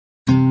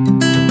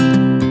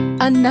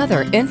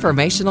another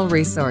informational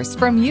resource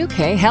from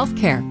UK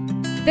HealthCare.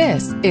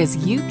 This is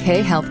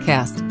UK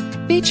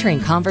HealthCast, featuring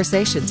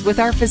conversations with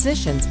our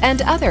physicians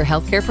and other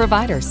healthcare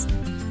providers.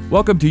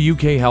 Welcome to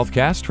UK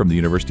HealthCast from the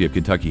University of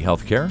Kentucky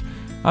Healthcare.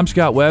 I'm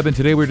Scott Webb, and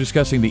today we're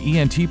discussing the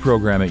ENT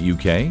program at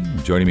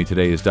UK. Joining me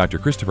today is Dr.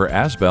 Christopher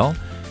Asbell.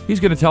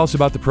 He's going to tell us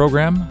about the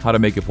program, how to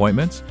make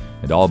appointments,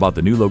 and all about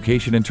the new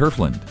location in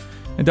Turfland.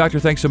 And Doctor,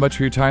 thanks so much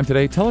for your time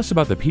today. Tell us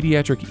about the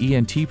Pediatric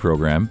ENT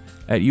program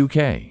at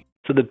UK.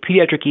 So the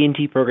Pediatric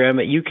ENT program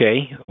at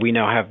UK, we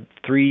now have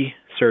 3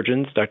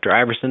 surgeons, Dr.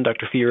 Iverson,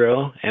 Dr.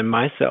 Fiorello, and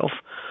myself,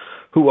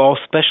 who all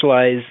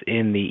specialize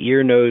in the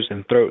ear, nose,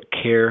 and throat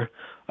care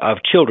of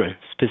children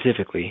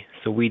specifically.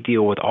 So we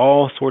deal with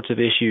all sorts of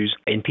issues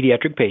in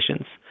pediatric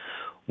patients.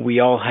 We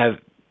all have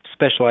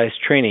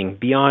specialized training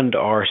beyond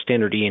our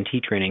standard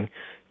ENT training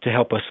to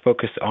help us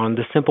focus on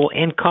the simple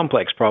and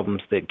complex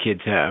problems that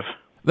kids have.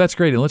 That's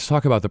great, and let's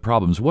talk about the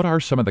problems. What are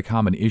some of the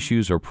common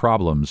issues or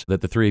problems that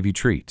the 3 of you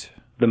treat?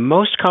 The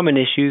most common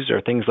issues are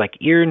things like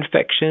ear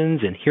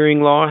infections and hearing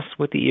loss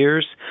with the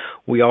ears.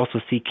 We also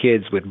see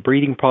kids with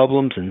breathing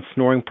problems and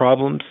snoring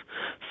problems.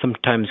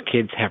 Sometimes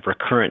kids have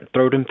recurrent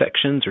throat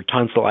infections or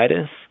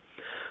tonsillitis.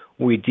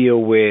 We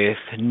deal with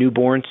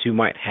newborns who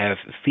might have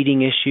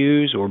feeding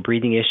issues or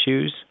breathing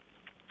issues.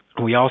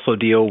 We also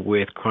deal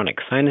with chronic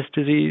sinus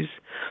disease.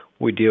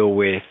 We deal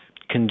with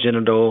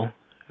congenital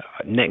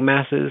neck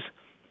masses.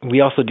 We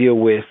also deal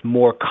with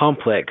more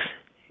complex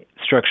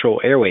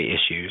structural airway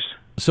issues.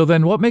 So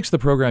then what makes the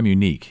program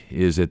unique?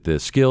 Is it the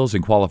skills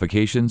and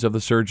qualifications of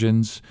the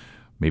surgeons?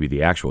 Maybe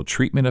the actual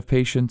treatment of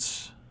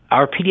patients?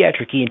 Our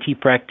pediatric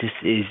ENT practice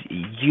is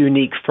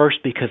unique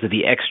first because of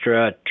the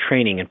extra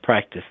training and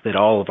practice that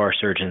all of our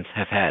surgeons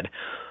have had.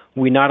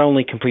 We not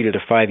only completed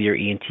a 5-year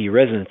ENT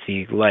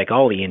residency like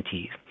all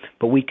ENTs,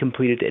 but we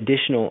completed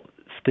additional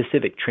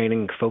specific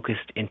training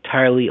focused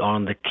entirely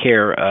on the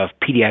care of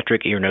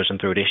pediatric ear, nose,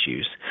 and throat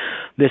issues.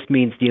 This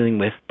means dealing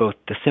with both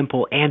the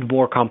simple and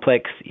more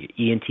complex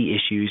ENT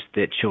issues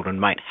that children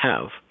might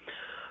have.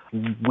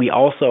 We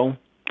also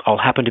all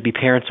happen to be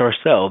parents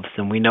ourselves,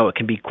 and we know it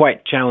can be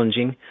quite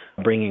challenging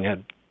bringing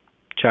a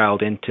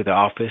child into the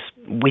office.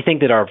 We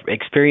think that our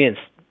experience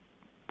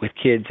with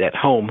kids at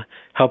home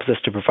helps us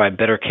to provide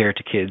better care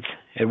to kids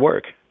at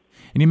work.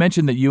 And you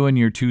mentioned that you and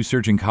your 2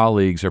 surgeon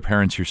colleagues are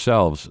parents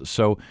yourselves.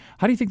 So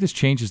how do you think this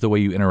changes the way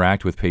you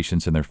interact with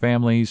patients and their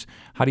families?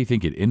 How do you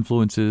think it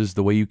influences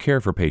the way you care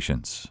for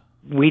patients?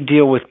 We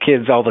deal with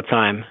kids all the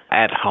time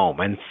at home,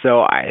 and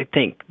so I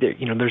think that,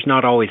 there's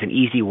not always an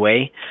easy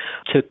way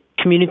to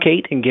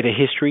communicate and get a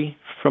history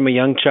from a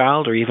young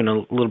child or even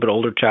a little bit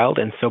older child.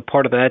 And so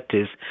part of that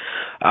is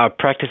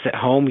practice at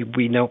home.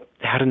 We know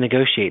how to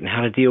negotiate and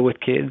how to deal with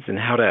kids and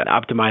how to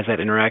optimize that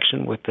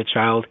interaction with the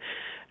child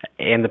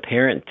and the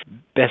parent,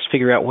 best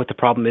figure out what the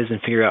problem is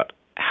and figure out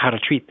how to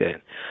treat that.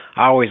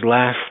 I always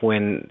laugh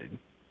when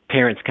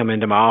parents come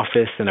into my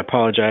office and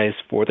apologize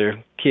for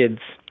their kids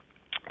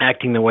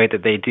acting the way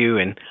that they do.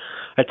 And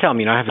I tell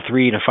them, I have a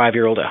 3 and a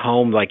 5-year-old at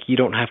home. Like, you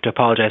don't have to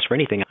apologize for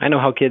anything. I know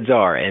how kids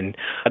are. And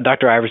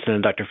Dr. Iverson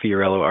and Dr.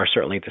 Fiorello are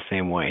certainly the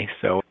same way.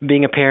 So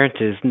being a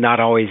parent is not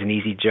always an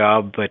easy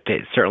job, but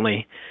it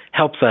certainly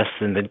helps us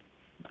in the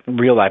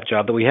real-life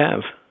job that we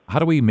have. How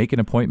do we make an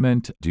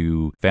appointment?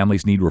 Do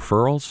families need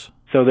referrals?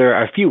 So there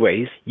are a few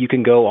ways. You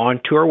can go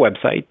onto our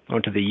website,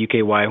 onto the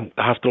UKY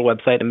hospital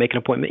website and make an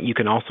appointment. You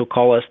can also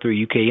call us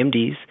through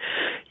UKMDs.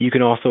 You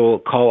can also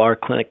call our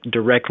clinic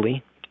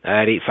directly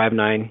at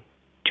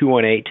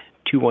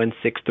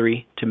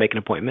 859-218-2163 to make an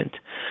appointment.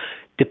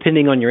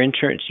 Depending on your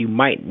insurance, you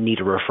might need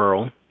a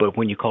referral, but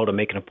when you call to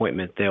make an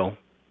appointment, they'll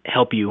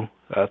help you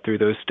through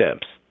those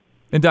steps.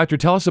 And Doctor,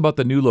 tell us about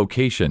the new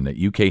location at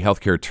UK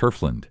Healthcare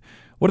Turfland.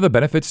 What are the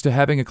benefits to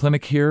having a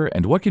clinic here,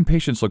 and what can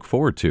patients look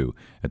forward to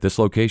at this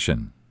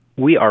location?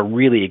 We are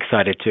really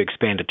excited to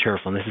expand to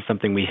Turfland. This is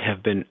something we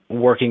have been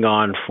working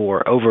on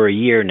for over a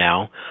year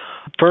now.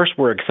 First,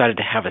 we're excited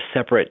to have a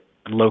separate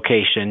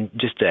location,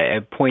 just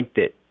a point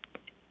that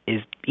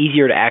is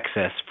easier to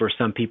access for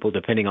some people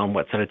depending on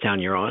what side of town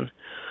you're on.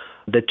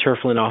 The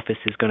Turfland office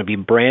is going to be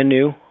brand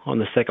new on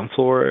the 2nd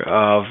floor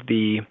of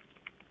the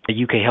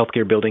UK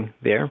Healthcare building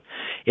there.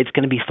 It's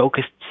going to be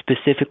focused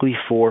specifically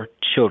for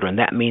children.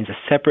 That means a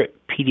separate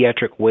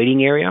pediatric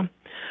waiting area.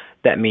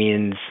 That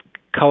means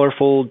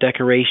colorful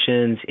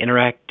decorations,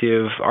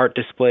 interactive art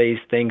displays,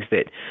 things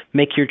that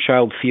make your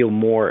child feel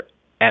more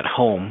at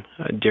home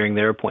during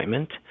their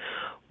appointment.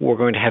 We're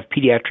going to have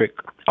pediatric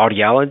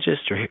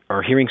audiologists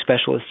or hearing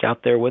specialists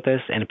out there with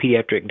us, and a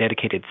pediatric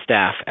dedicated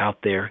staff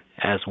out there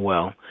as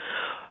well.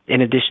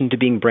 In addition to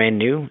being brand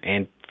new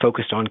and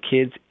focused on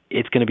kids,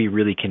 it's going to be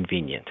really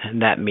convenient.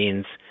 And that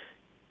means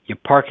you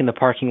park in the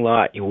parking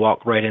lot, you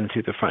walk right in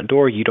through the front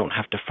door. You don't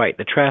have to fight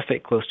the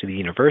traffic close to the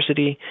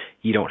university.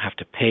 You don't have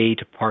to pay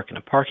to park in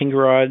a parking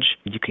garage.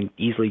 You can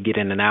easily get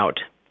in and out.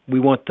 We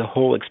want the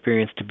whole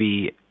experience to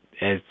be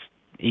as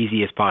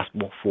easy as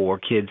possible for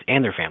kids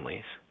and their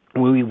families.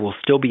 We will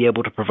still be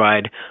able to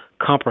provide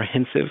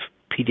comprehensive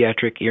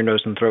pediatric ear,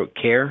 nose, and throat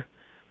care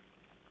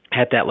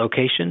at that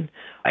location.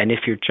 And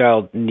if your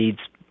child needs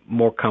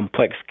more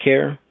complex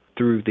care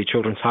through the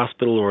Children's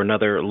Hospital or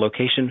another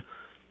location,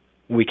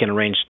 we can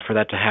arrange for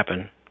that to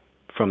happen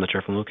from the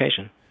Turfland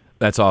location.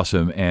 That's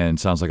awesome, and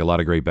sounds like a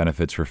lot of great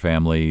benefits for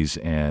families.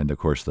 And of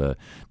course, the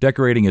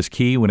decorating is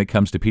key when it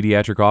comes to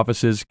pediatric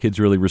offices. Kids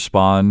really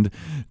respond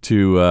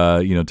to,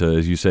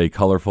 as you say,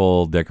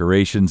 colorful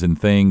decorations and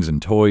things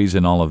and toys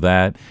and all of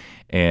that.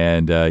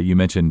 And you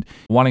mentioned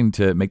wanting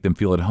to make them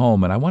feel at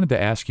home. And I wanted to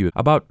ask you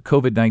about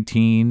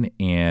COVID-19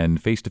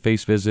 and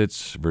face-to-face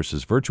visits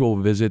versus virtual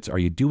visits. Are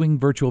you doing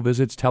virtual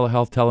visits,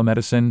 telehealth,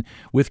 telemedicine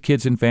with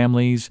kids and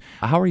families?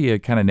 How are you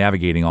kind of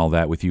navigating all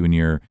that with you and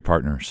your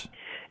partners?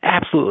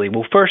 Absolutely.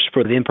 Well, first,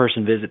 for the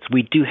in-person visits,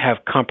 we do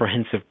have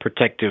comprehensive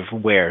protective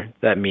wear.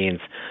 That means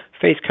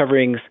face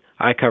coverings,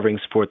 eye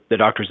coverings for the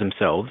doctors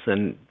themselves,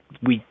 and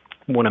we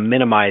want to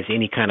minimize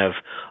any kind of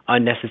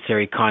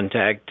unnecessary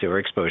contact or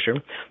exposure.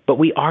 But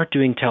we are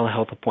doing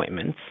telehealth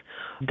appointments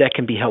that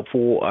can be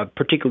helpful,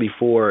 particularly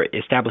for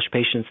established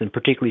patients and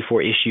particularly for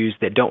issues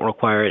that don't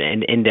require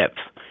an in-depth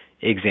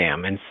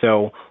exam. And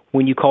so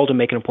when you call to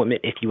make an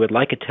appointment, if you would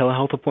like a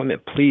telehealth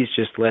appointment, please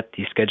just let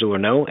the scheduler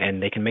know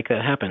and they can make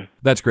that happen.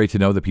 That's great to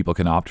know that people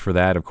can opt for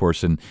that, of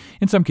course. And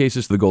in some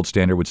cases, the gold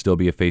standard would still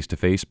be a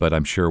face-to-face, but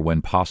I'm sure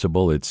when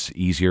possible, it's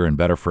easier and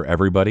better for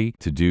everybody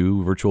to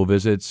do virtual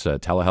visits,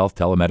 telehealth,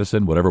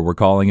 telemedicine, whatever we're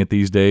calling it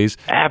these days.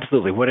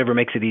 Absolutely, whatever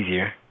makes it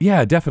easier.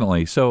 Yeah,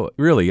 definitely. So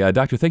really,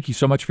 Doctor, thank you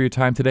so much for your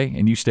time today,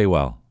 and you stay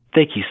well.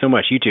 Thank you so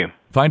much. You too.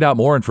 Find out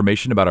more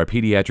information about our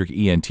pediatric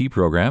ENT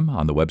program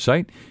on the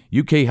website,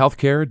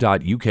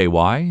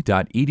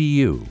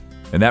 ukhealthcare.uky.edu.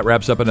 And that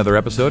wraps up another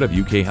episode of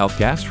UK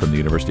HealthCast from the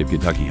University of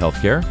Kentucky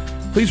Healthcare.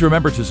 Please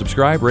remember to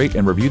subscribe, rate,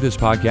 and review this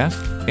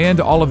podcast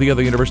and all of the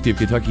other University of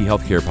Kentucky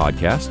Healthcare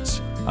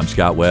podcasts. I'm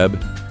Scott Webb.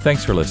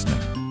 Thanks for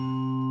listening.